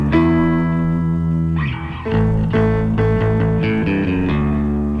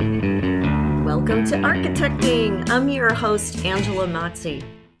to Architecting. I'm your host, Angela Mazzi.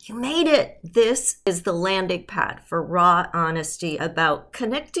 You made it. This is the landing pad for raw honesty about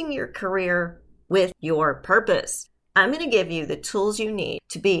connecting your career with your purpose. I'm going to give you the tools you need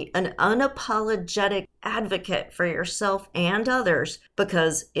to be an unapologetic advocate for yourself and others,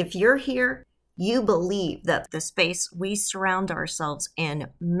 because if you're here, you believe that the space we surround ourselves in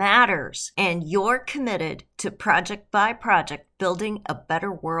matters, and you're committed to project by project building a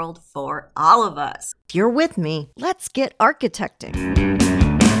better world for all of us. If you're with me, let's get architecting.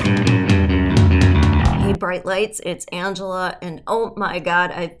 Hey, bright lights, it's Angela, and oh my God,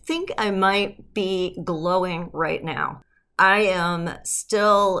 I think I might be glowing right now. I am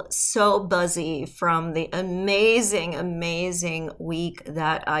still so buzzy from the amazing week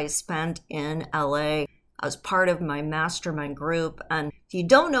that I spent in LA as part of my mastermind group. And if you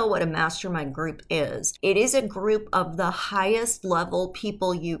don't know what a mastermind group is, it is a group of the highest level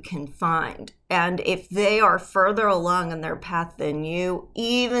people you can find. And if they are further along in their path than you,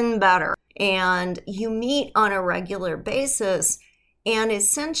 even better. And you meet on a regular basis and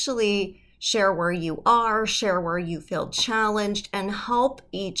essentially share where you are, share where you feel challenged, and help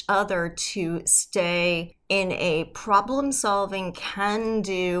each other to stay in a problem-solving,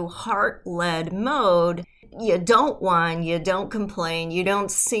 can-do, heart-led mode. You don't whine, you don't complain, you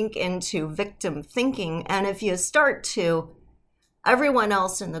don't sink into victim thinking, and if you start to, everyone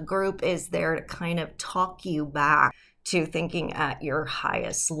else in the group is there to kind of talk you back to thinking at your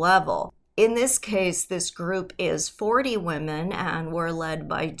highest level. In this case, this group is 40 women, and we're led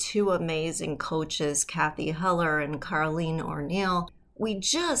by two amazing coaches, Kathy Heller and Carleen O'Neill. We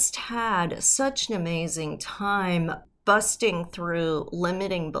just had such an amazing time busting through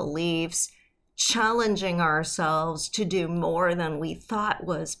limiting beliefs, challenging ourselves to do more than we thought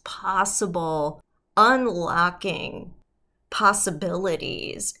was possible, unlocking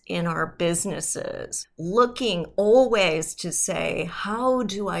possibilities in our businesses, looking always to say, how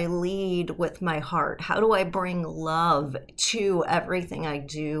do I lead with my heart? How do I bring love to everything I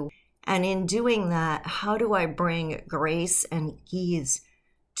do? And in doing that, how do I bring grace and ease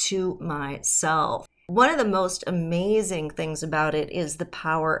to myself? One of the most amazing things about it is the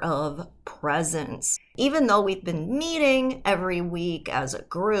power of presence. Even though we've been meeting every week as a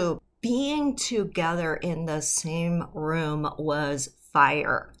group, being together in the same room was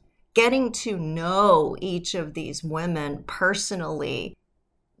fire. Getting to know each of these women personally,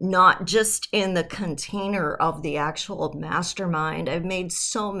 not just in the container of the actual mastermind. I've made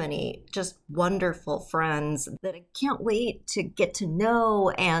so many just wonderful friends that I can't wait to get to know,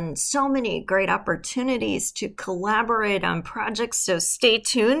 and so many great opportunities to collaborate on projects. So stay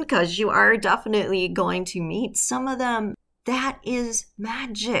tuned, because you are definitely going to meet some of them. That is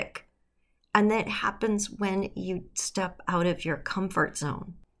magic. And that happens when you step out of your comfort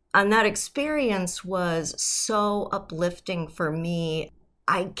zone. And that experience was so uplifting for me.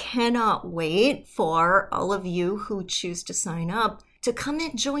 I cannot wait for all of you who choose to sign up to come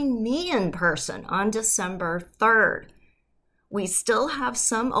and join me in person on December 3rd. We still have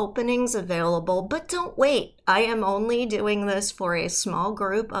some openings available, but don't wait. I am only doing this for a small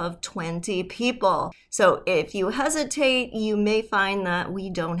group of 20 people. So if you hesitate, you may find that we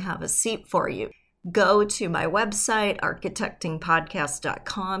don't have a seat for you. Go to my website,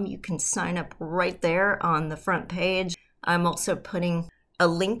 architectingpodcast.com. You can sign up right there on the front page. I'm also putting a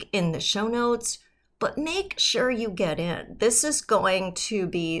link in the show notes, but make sure you get in. This is going to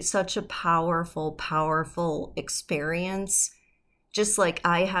be such a powerful experience. Just like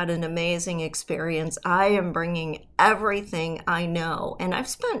I had an amazing experience, I am bringing everything I know. And I've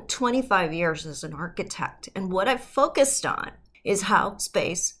spent 25 years as an architect, and what I've focused on is how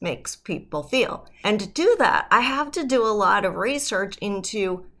space makes people feel. And to do that, I have to do a lot of research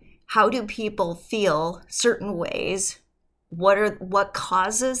into how do people feel certain ways, what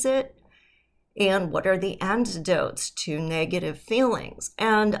causes it, and what are the antidotes to negative feelings.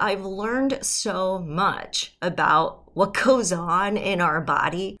 And I've learned so much about what goes on in our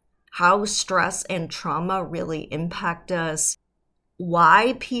body, how stress and trauma really impact us,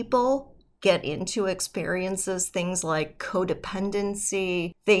 why people get into experiences, things like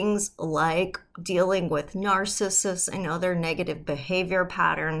codependency, things like dealing with narcissists and other negative behavior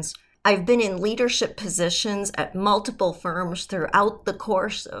patterns. I've been in leadership positions at multiple firms throughout the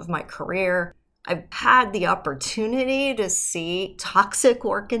course of my career. I've had the opportunity to see toxic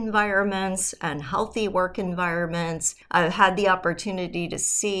work environments and healthy work environments. I've had the opportunity to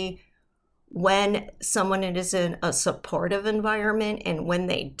see when someone is in a supportive environment and when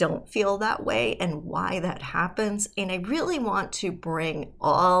they don't feel that way and why that happens. And I really want to bring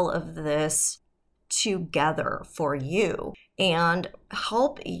all of this together for you. and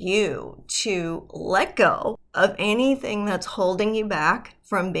help you to let go of anything that's holding you back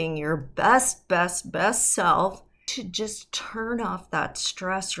from being your best self, to just turn off that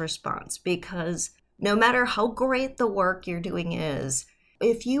stress response. Because no matter how great the work you're doing is,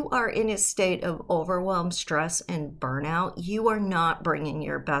 if you are in a state of overwhelm, stress, and burnout, you are not bringing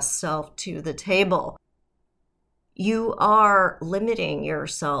your best self to the table. You are limiting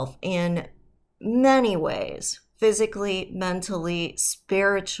yourself in many ways, physically, mentally,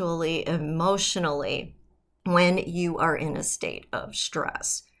 spiritually, emotionally, when you are in a state of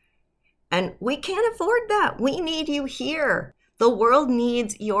stress. And we can't afford that. We need you here. The world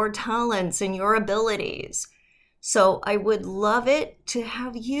needs your talents and your abilities. So I would love it to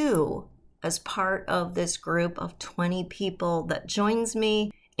have you as part of this group of 20 people that joins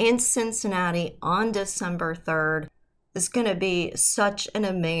me in Cincinnati on December 3rd. It's going to be such an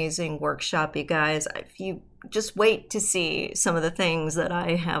amazing workshop, you guys. If you just wait to see some of the things that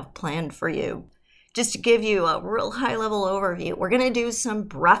I have planned for you. Just to give you a real high-level overview, we're going to do some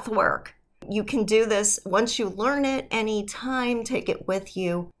breath work. You can do this once you learn it anytime, take it with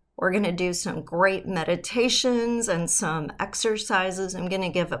you. We're going to do some great meditations and some exercises. I'm going to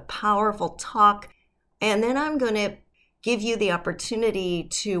give a powerful talk, and then I'm going to give you the opportunity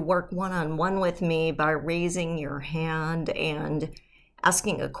to work one-on-one with me by raising your hand and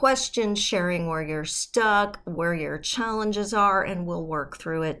asking a question, sharing where you're stuck, where your challenges are, and we'll work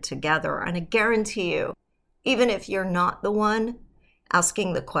through it together. And I guarantee you, even if you're not the one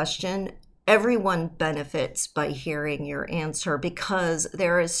asking the question, everyone benefits by hearing your answer, because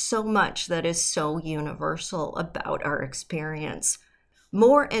there is so much that is so universal about our experience.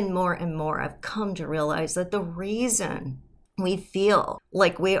 More and more and more, I've come to realize that the reason we feel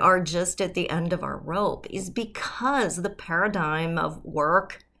like we are just at the end of our rope is because the paradigm of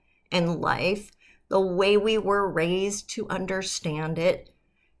work and life, the way we were raised to understand it,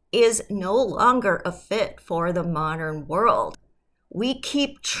 is no longer a fit for the modern world. We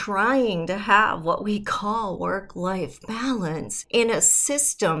keep trying to have what we call work-life balance in a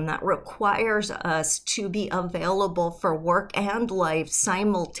system that requires us to be available for work and life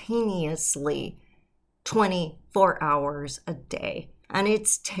simultaneously 24 hours a day. And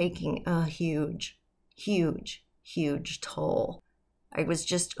it's taking a huge toll. I was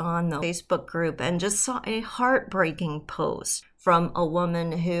just on the Facebook group and just saw a heartbreaking post from a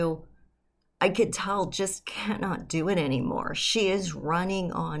woman who I could tell just cannot do it anymore. She is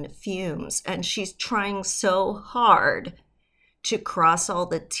running on fumes, and she's trying so hard to cross all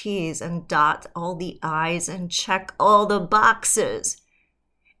the T's and dot all the I's and check all the boxes.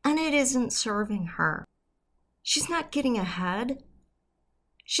 And it isn't serving her. She's not getting ahead.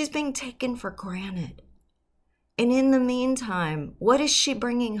 She's being taken for granted. And in the meantime, what is she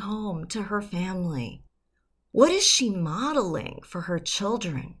bringing home to her family? What is she modeling for her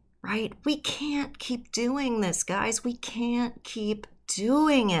children? Right? We can't keep doing this, guys. We can't keep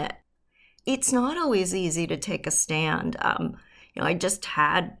doing it. It's not always easy to take a stand. I just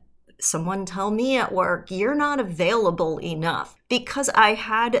had someone tell me at work, you're not available enough, because I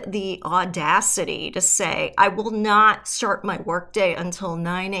had the audacity to say, I will not start my workday until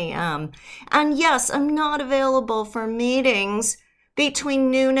 9 a.m. And yes, I'm not available for meetings between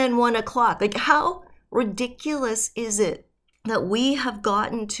noon and 1 o'clock. Like, how ridiculous is it that we have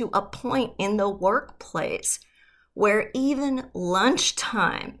gotten to a point in the workplace where even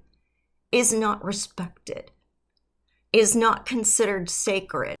lunchtime is not respected, is not considered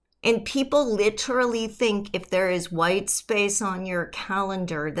sacred. And people literally think if there is white space on your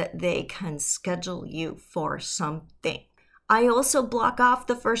calendar that they can schedule you for something. I also block off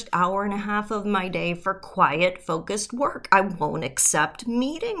the first hour and a half of my day for quiet, focused work. I won't accept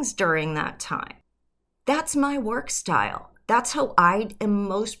meetings during that time. That's my work style. That's how I am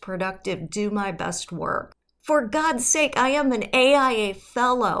most productive, do my best work. For God's sake, I am an AIA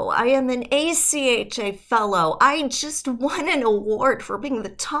fellow. I am an ACHA fellow. I just won an award for being the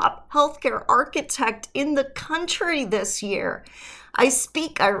top healthcare architect in the country this year. I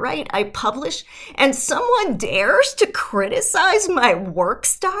speak, I write, I publish, and someone dares to criticize my work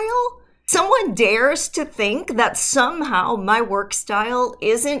style? Someone dares to think that somehow my work style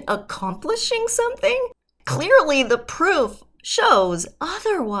isn't accomplishing something? Clearly, the proof shows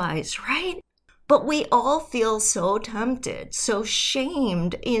otherwise, right? But we all feel so tempted, so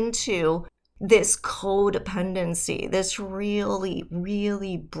shamed into this codependency, this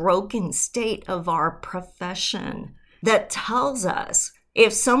really broken state of our profession that tells us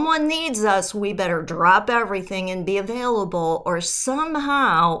if someone needs us, we better drop everything and be available, or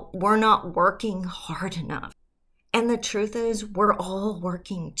somehow we're not working hard enough. And the truth is, we're all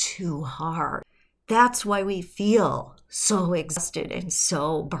working too hard. That's why we feel so exhausted and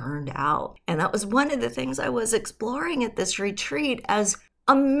so burned out. And that was one of the things I was exploring at this retreat, as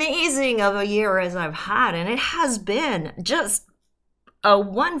amazing of a year as I've had. And it has been just a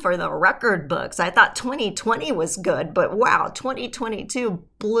one for the record books. I thought 2020 was good, but wow, 2022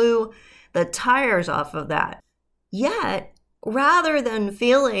 blew the tires off of that. Yet, rather than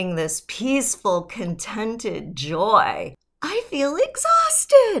feeling this peaceful, contented joy, I feel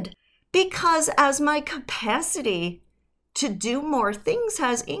exhausted because as my capacity to do more things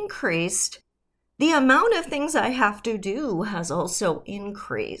has increased, the amount of things I have to do has also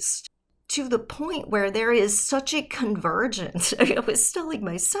increased to the point where there is such a convergence. I was telling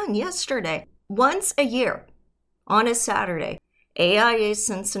my son yesterday, once a year on a Saturday, AIA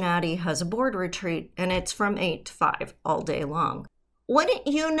Cincinnati has a board retreat, and it's from 8 to 5 all day long. Wouldn't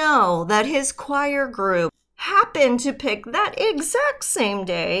you know that his choir group happened to pick that exact same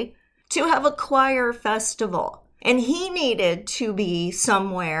day to have a choir festival? And he needed to be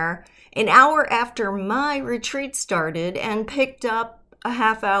somewhere an hour after my retreat started and picked up a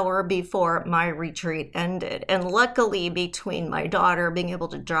half hour before my retreat ended. And luckily, between my daughter being able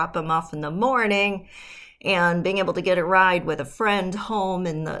to drop him off in the morning and being able to get a ride with a friend home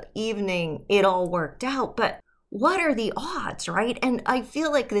in the evening, it all worked out. But what are the odds, right? And I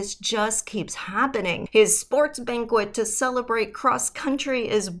feel like this just keeps happening. His sports banquet to celebrate cross country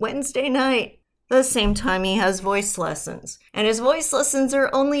is Wednesday night, the same time he has voice lessons. And his voice lessons are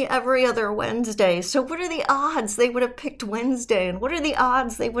only every other Wednesday. So what are the odds they would have picked Wednesday? And what are the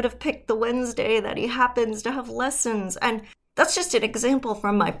odds they would have picked the Wednesday that he happens to have lessons? And that's just an example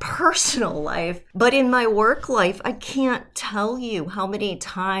from my personal life. But in my work life, I can't tell you how many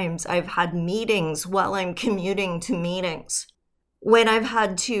times I've had meetings while I'm commuting to meetings, when I've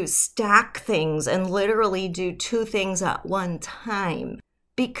had to stack things and literally do 2 things at one time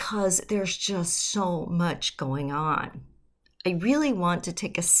because there's just so much going on. I really want to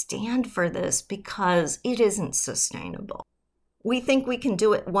take a stand for this because it isn't sustainable. We think we can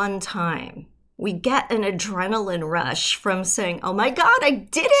do it one time. We get an adrenaline rush from saying, oh my God, I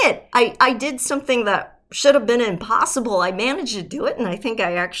did it. I did something that should have been impossible. I managed to do it, and I think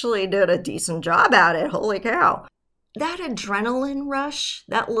I actually did a decent job at it. Holy cow. That adrenaline rush,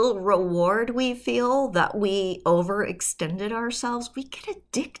 that little reward we feel that we overextended ourselves, we get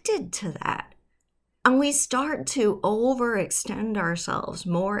addicted to that. And we start to overextend ourselves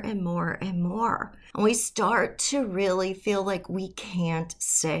more and more and more. And we start to really feel like we can't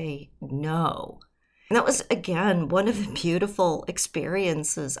say no. And that was, again, one of the beautiful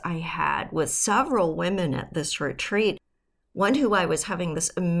experiences I had with several women at this retreat. One who I was having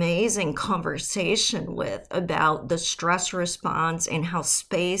this amazing conversation with about the stress response and how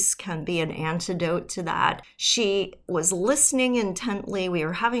space can be an antidote to that. She was listening intently. We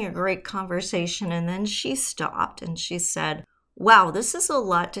were having a great conversation, and then she stopped and she said, wow, this is a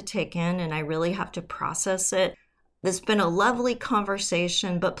lot to take in, and I really have to process it. This has been a lovely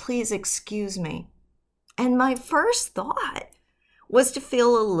conversation, but please excuse me. And my first thought was to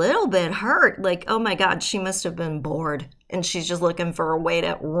feel a little bit hurt, like, oh my God, she must have been bored. And she's just looking for a way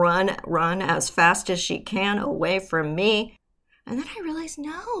to run as fast as she can away from me. And then I realized,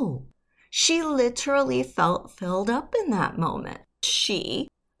 no, she literally felt filled up in that moment. She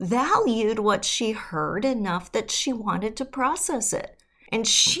valued what she heard enough that she wanted to process it. And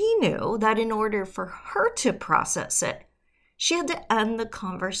she knew that in order for her to process it, she had to end the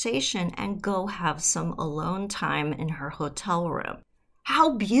conversation and go have some alone time in her hotel room.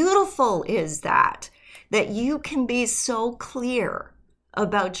 How beautiful is that? That you can be so clear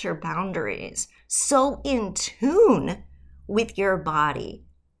about your boundaries, so in tune with your body,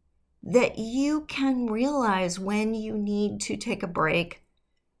 that you can realize when you need to take a break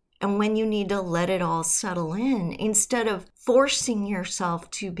and when you need to let it all settle in instead of forcing yourself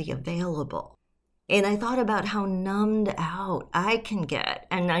to be available. And I thought about how numbed out I can get,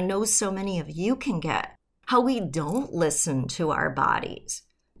 and I know so many of you can get, how we don't listen to our bodies.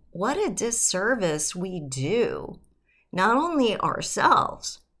 What a disservice we do, not only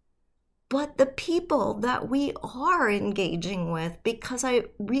ourselves, but the people that we are engaging with, because I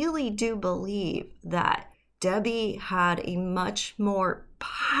really do believe that Debbie had a much more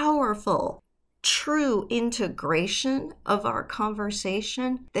powerful, true integration of our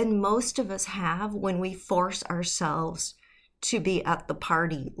conversation than most of us have when we force ourselves to be at the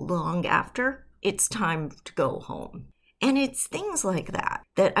party long after it's time to go home. And it's things like that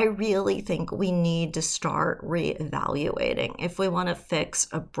that I really think we need to start reevaluating if we want to fix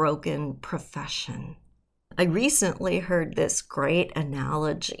a broken profession. I recently heard this great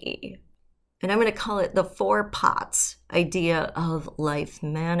analogy And I'm going to call it the 4 pots idea of life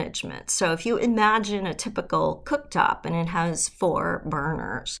management. So if you imagine a typical cooktop and it has 4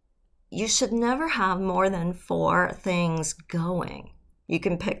 burners, you should never have more than 4 things going. You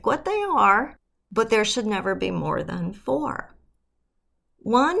can pick what they are, but there should never be more than 4.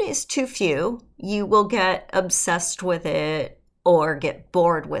 1 is too few. You will get obsessed with it or get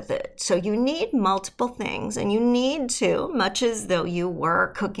bored with it. So you need multiple things, and you need to, much as though you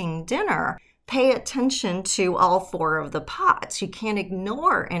were cooking dinner, pay attention to all 4 of the pots. You can't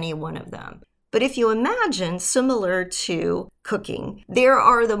ignore any one of them. But if you imagine, similar to cooking, there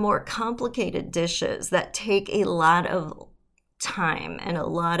are the more complicated dishes that take a lot of time and a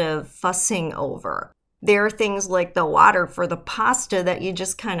lot of fussing over. There are things like the water for the pasta that you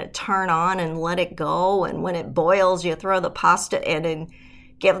just kind of turn on and let it go. And when it boils, you throw the pasta in and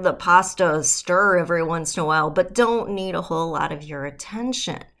give the pasta a stir every once in a while, but don't need a whole lot of your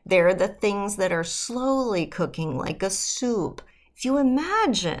attention. There are the things that are slowly cooking, like a soup. If you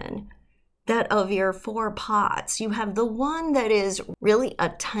imagine that of your 4 pots, you have the one that is really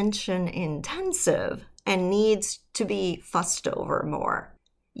attention intensive and needs to be fussed over more.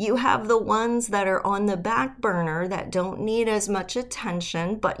 You have the ones that are on the back burner that don't need as much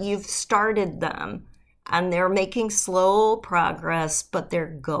attention, but you've started them and they're making slow progress, but they're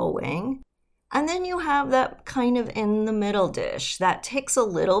going. And then you have that kind of in the middle dish that takes a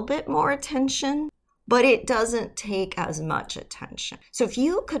little bit more attention, but it doesn't take as much attention. So if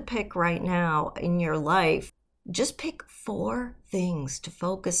you could pick right now in your life, just pick 4 things to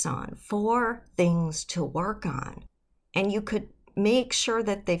focus on, 4 things to work on, and you could make sure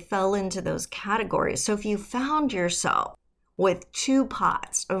that they fell into those categories. So if you found yourself with 2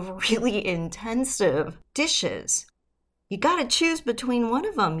 pots of really intensive dishes, you got to choose between one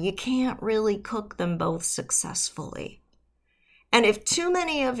of them. You can't really cook them both successfully. And if too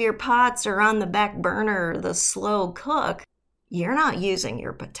many of your pots are on the back burner, the slow cook, you're not using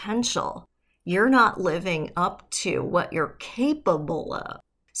your potential. You're not living up to what you're capable of.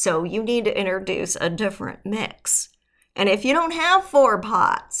 So you need to introduce a different mix. And if you don't have 4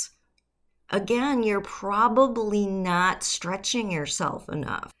 pots, again, you're probably not stretching yourself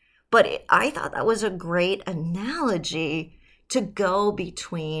enough. But I thought that was a great analogy to go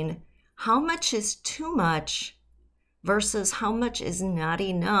between how much is too much versus how much is not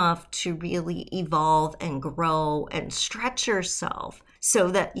enough to really evolve and grow and stretch yourself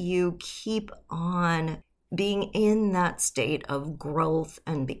so that you keep on being in that state of growth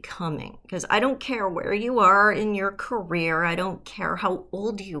and becoming. Because I don't care where you are in your career, I don't care how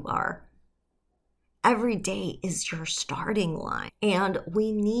old you are. Every day is your starting line, and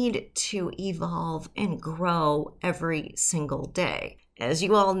we need to evolve and grow every single day. As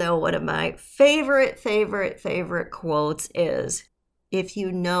you all know, one of my favorite quotes is, if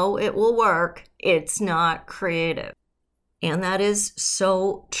you know it will work, it's not creative. And that is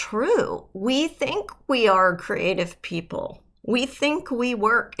so true. We think we are creative people. We think we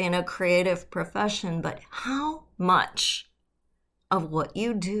work in a creative profession, but how much of what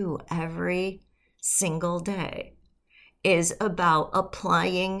you do every single day is about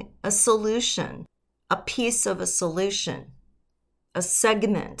applying a solution, a piece of a solution, a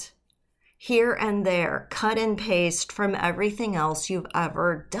segment, here and there, cut and paste from everything else you've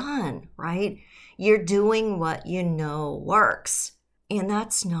ever done, right? You're doing what you know works, and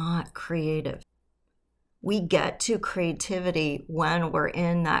that's not creative. We get to creativity when we're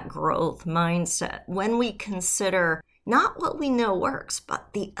in that growth mindset, when we consider not what we know works,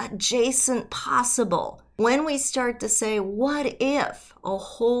 but the adjacent possible. When we start to say, what if, a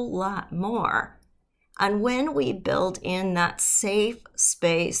whole lot more. And when we build in that safe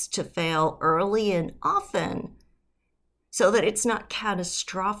space to fail early and often, so that it's not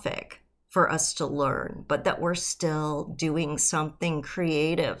catastrophic for us to learn, but that we're still doing something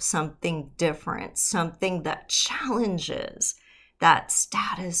creative, something different, something that challenges that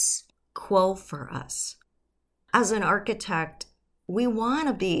status quo for us. As an architect, we want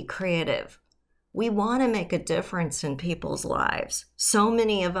to be creative. We want to make a difference in people's lives. So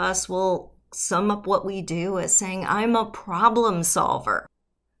many of us will sum up what we do as saying, I'm a problem solver.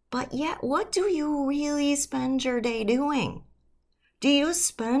 But yet, what do you really spend your day doing? Do you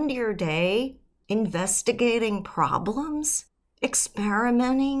spend your day investigating problems,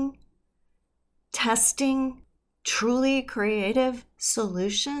 experimenting, testing truly creative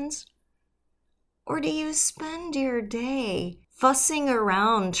solutions? Or do you spend your day fussing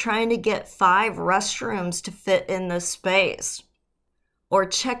around trying to get 5 restrooms to fit in the space? Or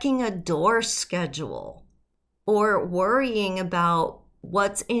checking a door schedule? Or worrying about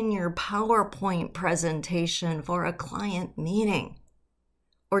what's in your PowerPoint presentation for a client meeting?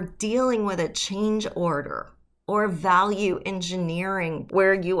 or dealing with a change order, or value engineering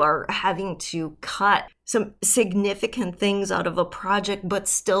where you are having to cut some significant things out of a project but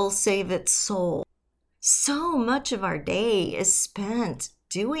still save its soul. So much of our day is spent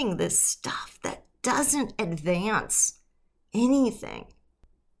doing this stuff that doesn't advance anything.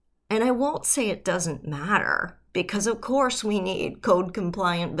 And I won't say it doesn't matter, because of course we need code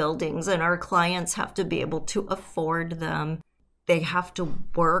compliant buildings and our clients have to be able to afford them. They have to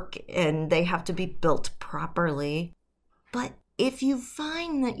work and they have to be built properly. But if you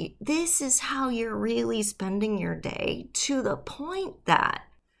find that this is how you're really spending your day, to the point that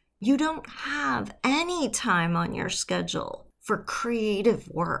you don't have any time on your schedule for creative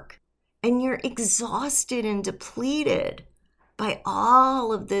work, and you're exhausted and depleted by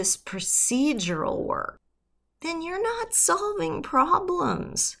all of this procedural work, then you're not solving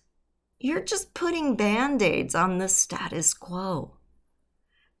problems. You're just putting Band-Aids on the status quo.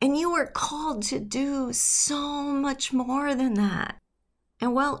 And you are called to do so much more than that.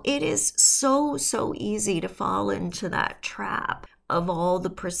 And while it is so easy to fall into that trap of all the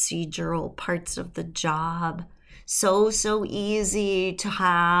procedural parts of the job, so easy to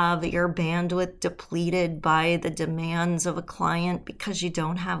have your bandwidth depleted by the demands of a client because you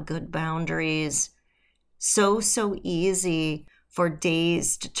don't have good boundaries, so easy for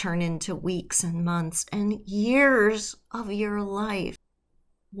days to turn into weeks and months and years of your life.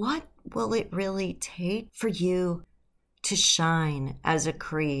 What will it really take for you to shine as a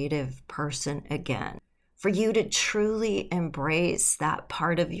creative person again? For you to truly embrace that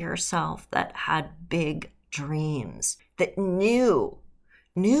part of yourself that had big dreams, that knew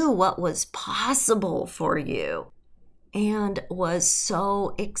what was possible for you, and was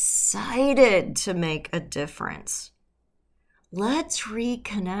so excited to make a difference. Let's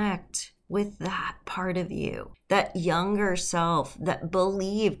reconnect with that part of you, that younger self that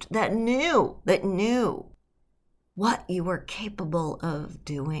believed, that knew what you were capable of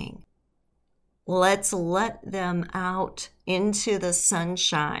doing. Let's let them out into the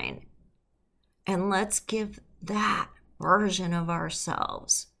sunshine, and let's give that version of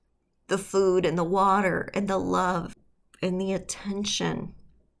ourselves the food and the water and the love and the attention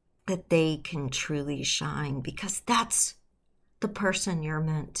that they can truly shine, because that's the person you're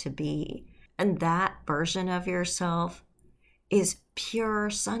meant to be. And that version of yourself is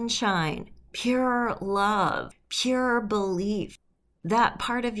pure sunshine, pure love, pure belief. That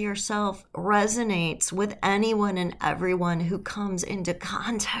part of yourself resonates with anyone and everyone who comes into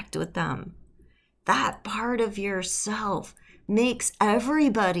contact with them. That part of yourself makes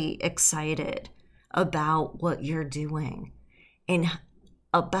everybody excited about what you're doing and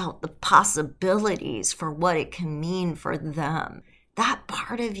about the possibilities for what it can mean for them. That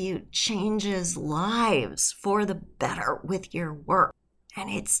part of you changes lives for the better with your work. And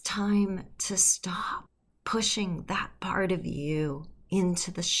it's time to stop pushing that part of you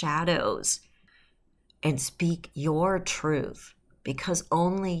into the shadows and speak your truth, because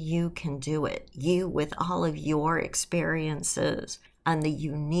only you can do it. You, with all of your experiences and the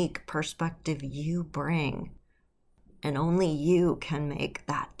unique perspective you bring. And only you can make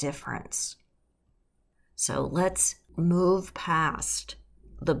that difference. So let's move past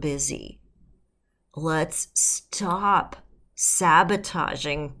the busy. Let's stop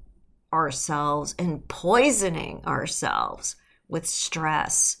sabotaging ourselves and poisoning ourselves with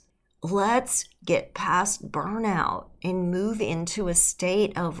stress. Let's get past burnout and move into a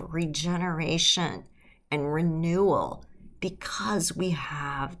state of regeneration and renewal, because we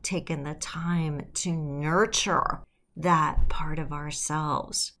have taken the time to nurture that part of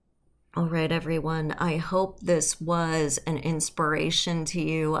ourselves. All right, everyone, I hope this was an inspiration to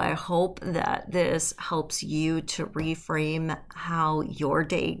you. I hope that this helps you to reframe how your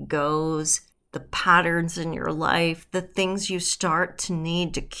day goes, the patterns in your life, the things you start to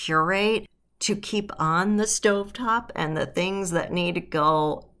need to curate to keep on the stovetop, and the things that need to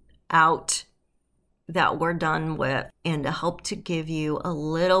go out that we're done with, and to help to give you a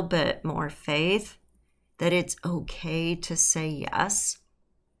little bit more faith that it's okay to say yes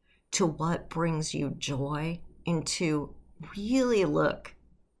to what brings you joy, and to really look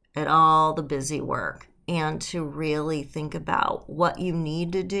at all the busy work and to really think about what you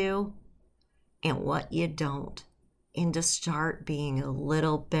need to do and what you don't, and to start being a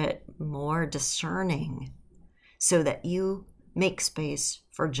little bit more discerning so that you make space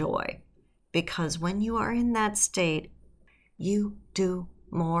for joy. Because when you are in that state, you do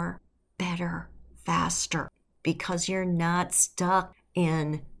more, better, faster, because you're not stuck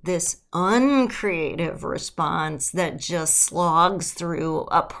in this uncreative response that just slogs through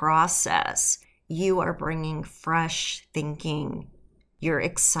a process. You are bringing fresh thinking Your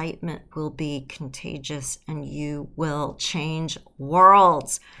excitement will be contagious and you will change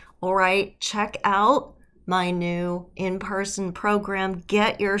worlds. All right, check out my new in-person program.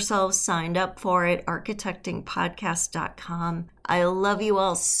 Get yourselves signed up for it, architectingpodcast.com. I love you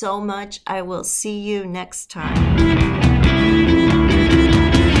all so much. I will see you next time.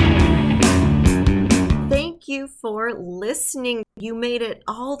 Thank you for listening. You made it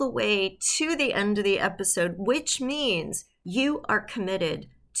all the way to the end of the episode, which means you are committed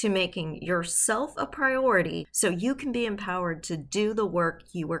to making yourself a priority so you can be empowered to do the work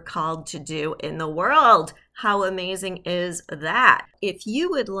you were called to do in the world. How amazing is that? If you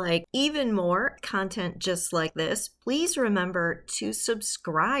would like even more content just like this, please remember to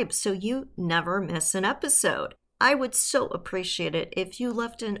subscribe so you never miss an episode. I would so appreciate it if you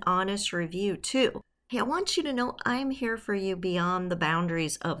left an honest review too. Hey, I want you to know I'm here for you beyond the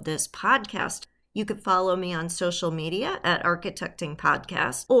boundaries of this podcast. You can follow me on social media at Architecting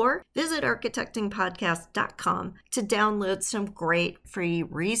Podcast or visit architectingpodcast.com to download some great free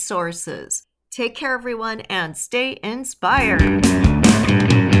resources. Take care, everyone, and stay inspired.